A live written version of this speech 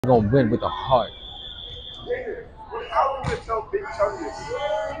Gonna win with a heart. How are we gonna tell Big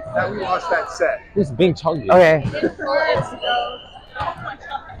Chungus that we lost that set? This Big Chungus. Okay.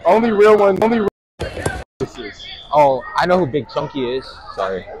 Only real one. Only real. Oh, I know who Big Chunky is.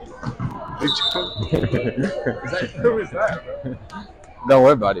 Sorry. Big Chunky. Who is that, bro? Don't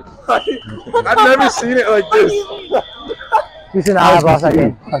worry about it. I've never seen it like this. You seen the eyebrows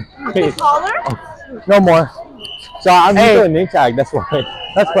again. Taller? No more. So I'm doing a name tag. That's why.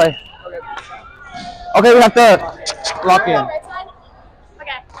 Let's play. Okay, we have to lock in. Right side?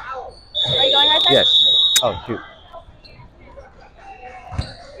 Okay. Are you going right side? Yes. Oh shoot.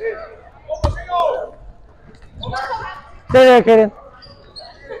 Stay there, Kaden.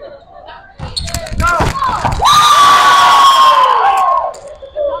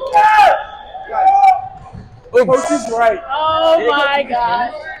 Coach is right. Oh my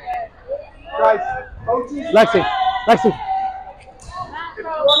gosh. Guys, coach is Lexi. If you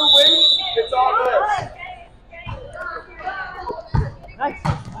want to win, it's all this.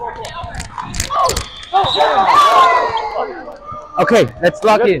 Okay, let's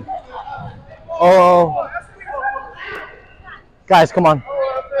lock in. Oh. Guys, come on.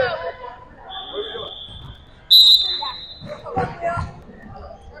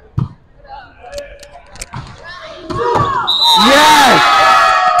 Yes!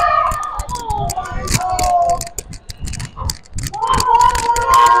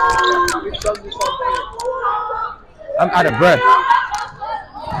 I'm out of breath.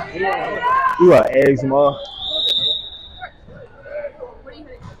 You are eggs, ma.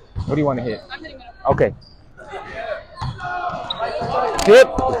 What do you want to hit? Okay. Yep.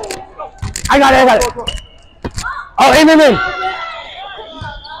 I got it. Oh, in.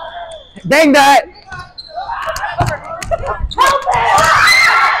 Dang that.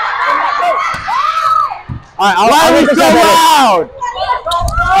 All right, why are we so loud?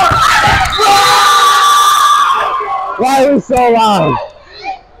 Why are we so loud?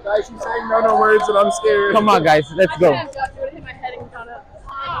 Guys, she's saying no words and I'm scared. Come on, guys, let's go.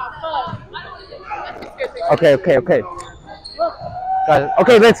 Okay. Guys,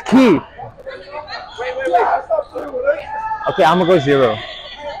 okay, let's key. Wait. Okay, I'm gonna go 0.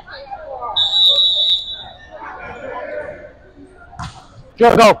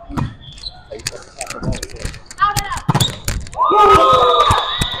 Go.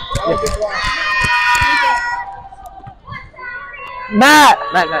 Matt.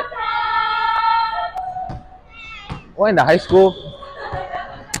 What, in the high school?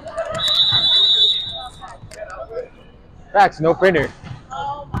 Facts, no printer.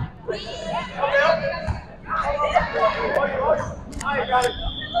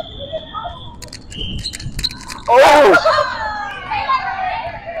 Oh!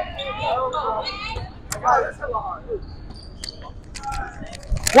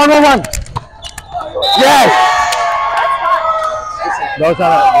 1-1-1. Yes. Those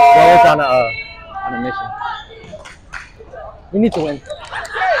on a mission. We need to win.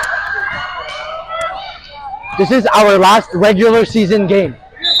 This is our last regular season game.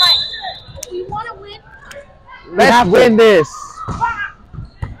 You're right. We want to win. Let's win this.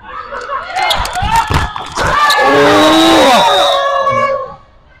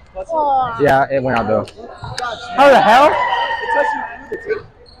 Oh. Yeah, it went out though. How the hell?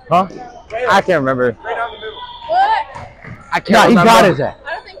 Huh? I can't remember. Right down the middle. What? I can't remember. He got his ass. I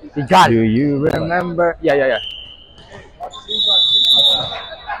don't think He got it. Do you remember? Yeah.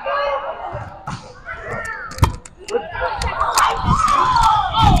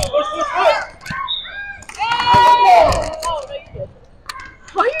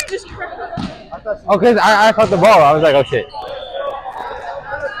 Why are you just trying? Okay, I caught the ball. I was like, oh shit.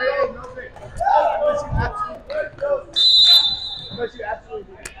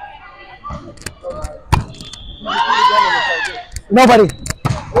 Nobody.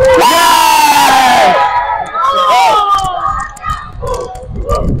 Yes!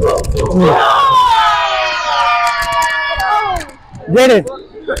 Get it.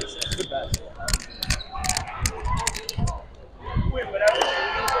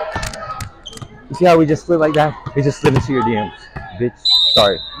 You see how we just slid like that? We just slid into your DMs, bitch.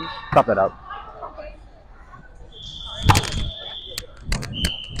 Sorry. Stop that out.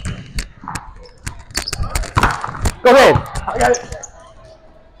 Go ahead. I got it.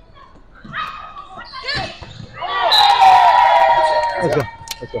 Let's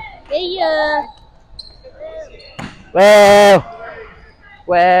go. Yeah.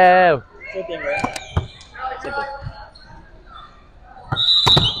 Well. Same thing, right? Same thing.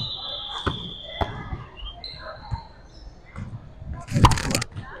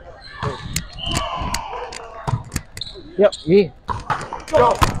 Yep, me.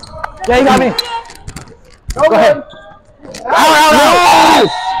 Go. Yeah, you got me. Go ahead. Out.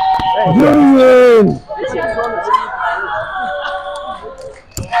 Julian!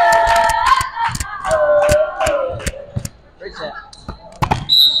 Great set.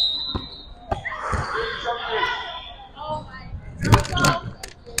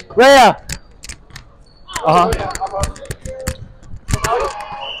 Rhea! Uh-huh.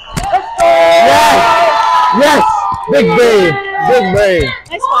 Yes! Yes! Big brain! Big brain!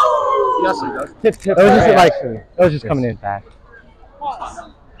 Nice spot. Yes, he does. Tip, tip. It was just like, it was just coming in fast.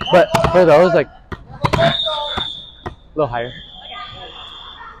 But for those, like, a little higher.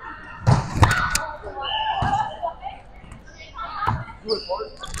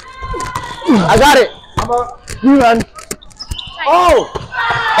 I got it! I'm up. You run. Oh!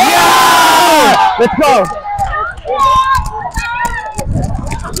 Yeah! Let's go!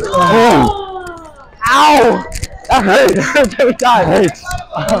 Oh. Ow! That hurt. That hurts every time. It hurts.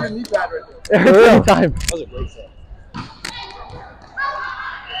 Your knee pad right It hurts every time. That was a great set.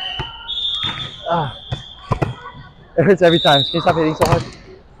 It hurts every time. Can you stop hitting so hard?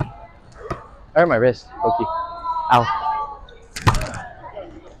 I hurt my wrist. Okay. Ow.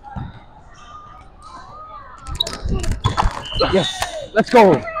 Yes. Let's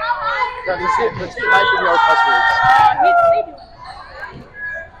go. Let's get 9 customers.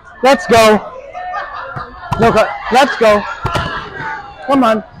 Let's go. No cut. Let's go. Come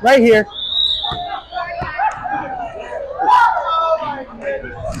on. Right here.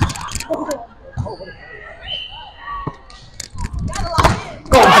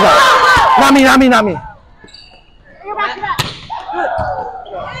 Go. Not me. Not me. Not me.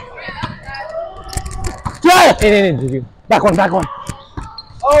 Yeah. In. Back one. Back one.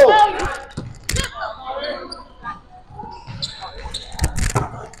 Oh!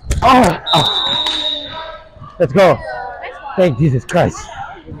 Oh. Let's go. Thank Jesus Christ.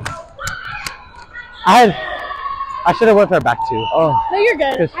 I should have went for a back two. Oh. No, you're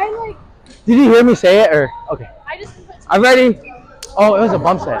good. Good. I like. Did you hear me say it or okay? I just. I'm ready. Oh, it was a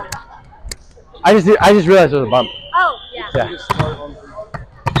bump set. I just realized it was a bump. Oh yeah. Yeah.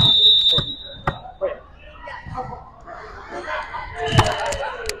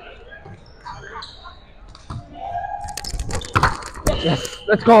 Yes,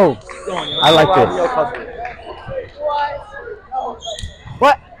 let's go. I like this.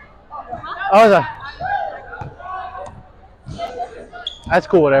 What? Oh, that's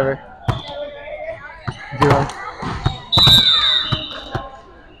cool. Whatever. 0.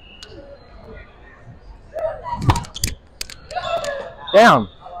 Damn.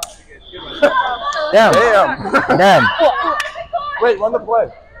 Damn. Damn. Damn. Wait, run the play.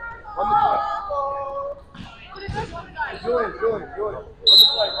 Run the play. Julian. Run the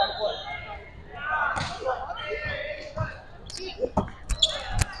play.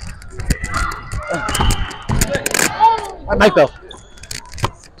 Mike though.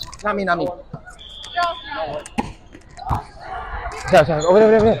 Not me. Sorry. Over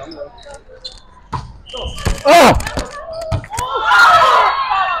there. Oh!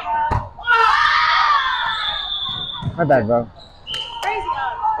 My bad, bro. Crazy.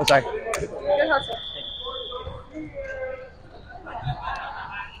 Oh, sorry. Good hustle.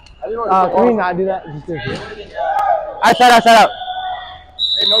 Can we not do that? Just do it here. I side out.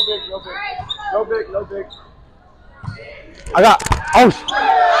 Hey, no big. I got. Oh.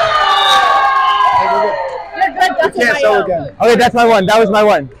 You're good. That's We can't sell again. Okay, that's my one. That was my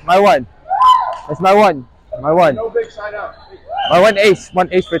one. That's my one. No big side out. My one ace. One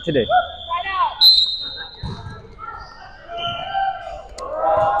ace for today.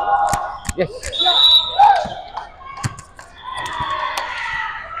 Yes.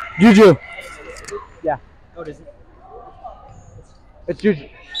 Juju. Yeah. What is it? It's Juju.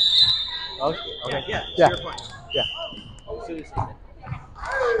 Okay. Yeah. Yeah. Yeah.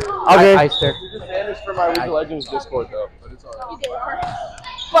 Okay. I just vanished from my League of Legends Discord though, but it's alright. You did it.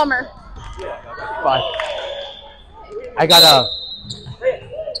 Bummer. 5. I got a.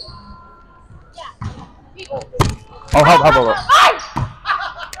 Oh, help.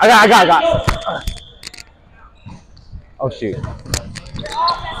 I got. Oh, shoot.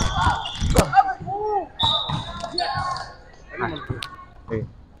 Hey.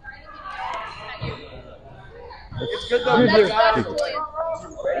 It's good though. Juju.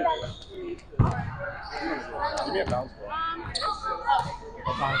 Give me a bounce ball.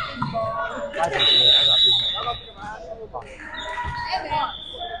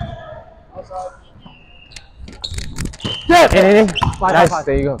 Yeah. Nice.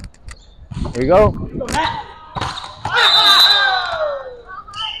 There you go. There you go.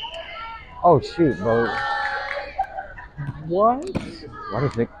 Oh shoot, bro. What? Why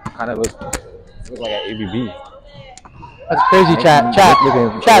does Nick kind of look like an ABB? That's crazy, chat.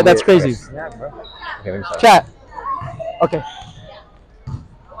 Chat, that's crazy. Snap, bro. Okay, let me stop. Chat. Okay.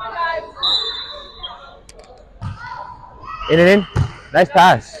 In and in. Nice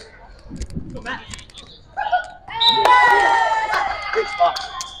pass.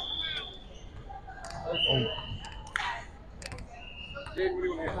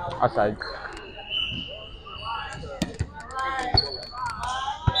 Outside.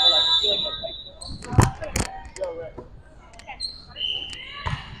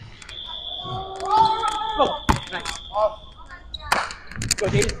 Go,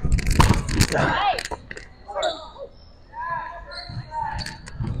 Jaden.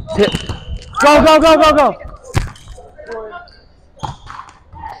 Go.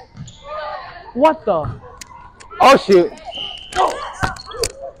 What the? Oh shoot!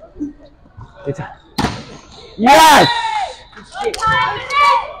 It's Yes!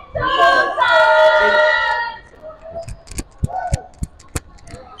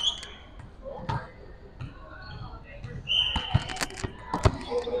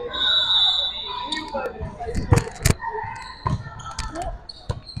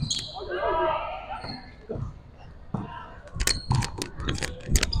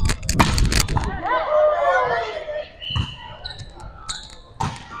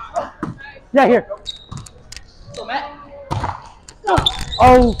 Yeah, here. Go, Matt.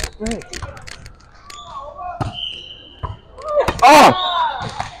 Oh, great. oh!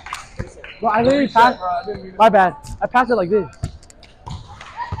 Well, I literally passed. My bad. I passed it like this.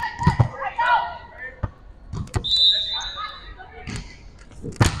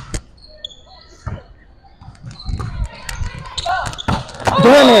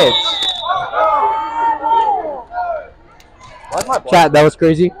 Damn it! Why's my ball? Chat, that was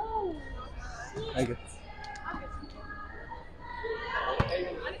crazy. Thank you.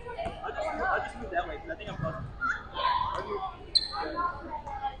 I'll just move that way because I think I'm close.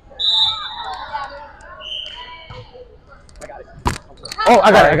 I got it. Oh,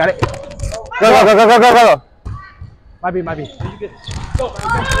 I got it. Go. Might be. You good? Go.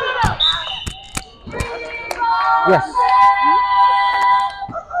 Yes.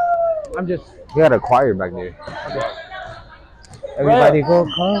 I'm just. We got a choir back there. Everybody go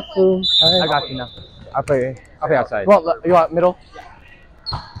kung fu. I got you now. I'll play outside. You want middle?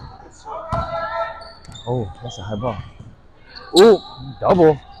 Oh, that's a high ball. Ooh,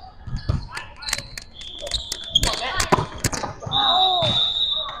 double.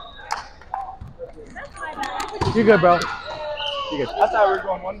 You're good, bro. I thought we were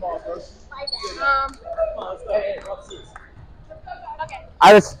going one ball first.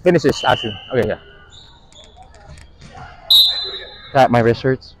 I just finished this statue. Okay, yeah. Chat, my wrist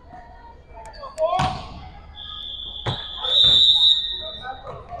hurts.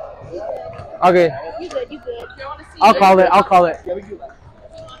 Okay, You good. I'll call it.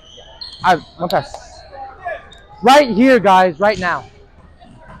 one pass. Right here, guys. Right now.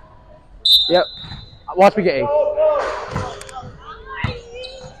 Yep. Watch me get A.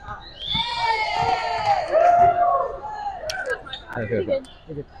 Okay.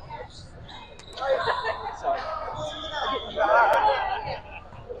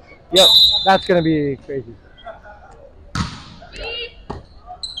 Yep. That's gonna be crazy.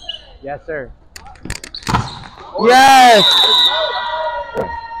 Yes, sir. Yes.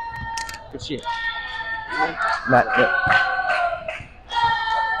 Good shit. Matt, yeah.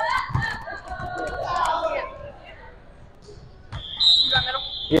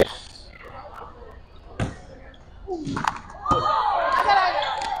 Yes.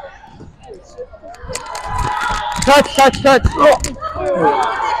 Touch. Oh.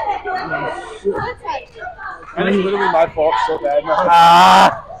 And it's literally my fault so bad now.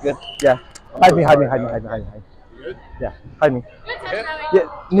 Ah. Good. Yeah. Hide me. Yeah. Hide me. Yeah.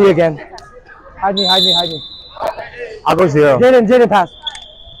 Knee again. Hide me. I'll go 0. Jaden, pass.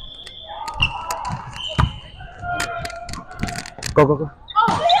 Go.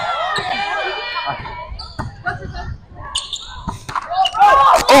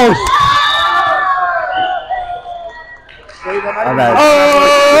 Oh! My bad. Oh.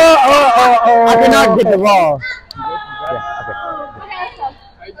 I could not get the ball.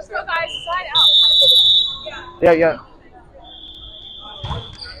 Let's go, guys. Slide out. Yeah.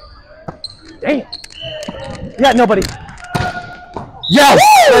 Dang. Yeah, nobody. Yes!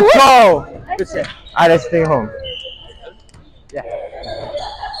 Let's go! Good set. Alright, let's stay home. Yeah.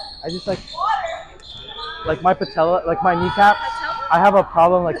 I just like my patella, like my kneecap. I have a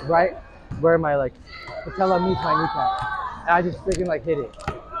problem like right where my like patella meets my kneecap, and I just freaking like hit it.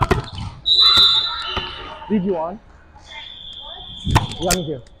 Leave you on. You got me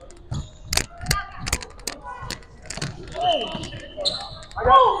here.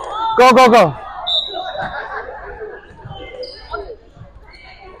 Go, go, go.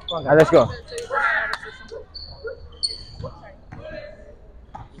 All right, let's go.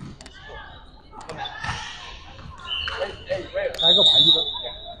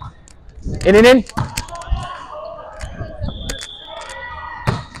 In and in.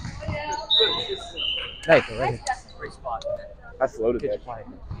 Nice. Great spot. That's loaded. Pitch There. quiet.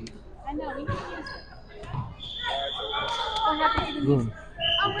 I know, we can use it. What happened to the music?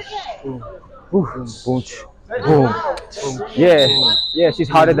 Boom, boom, boom. Yeah, yeah. She's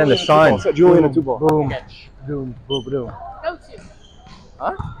hotter than the sun. Set Julian a 2 ball. Boom, boom, boom, boom. Go to.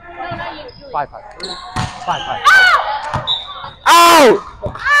 Huh? No, not you. Julie. 5-5. 5-5. Ow!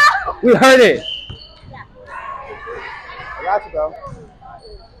 We heard it. I got you, though.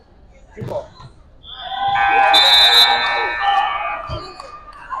 2 ball.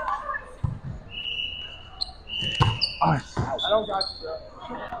 I don't got you, bro.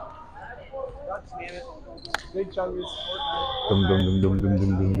 Big chungus. Dum dum dum dum dum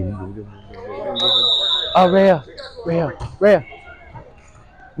dum dum dum. Oh, Rhea.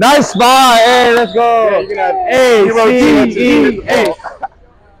 Nice spot. Hey, let's go. Yeah, you can have A, zero C, defense. E, A.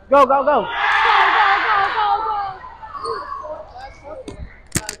 Go, go, go.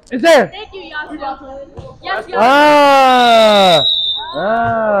 It's there. Thank you, Yasmin. Yes, Yasmin. Ah.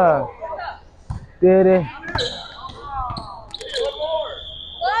 Did it.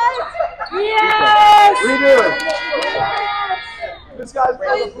 Yes! Redo it. This guy's for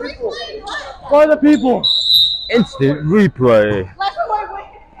the people. For the people. Instant replay. Let's play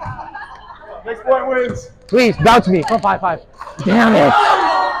with Next point wins. Please, bounce me. Come 5-5. Damn it.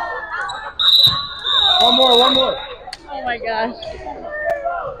 One more. Oh my gosh.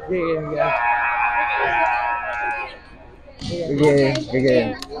 Yeah. Good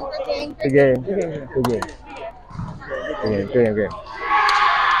game.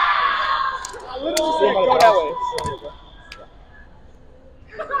 Go that way.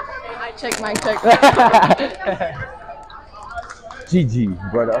 My check. GG,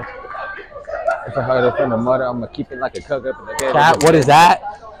 brother. If I heard it from the mother, I'm gonna keep it like a cook up in the bed. Cat, what is that?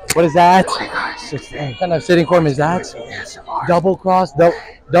 What kind of sitting form is that? Double cross,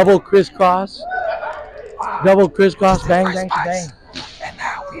 double crisscross, bang, bang, bang. And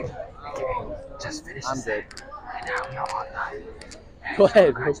now we just finished. I'm dead. And now we are on night. Go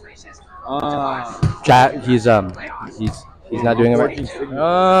ahead. Chat, he's not doing it right.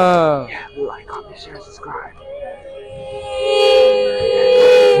 Oh. Yeah, like, comment, share, subscribe.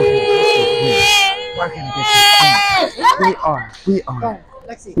 We're gonna get this thing. We are.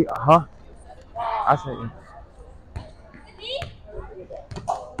 Huh? I said.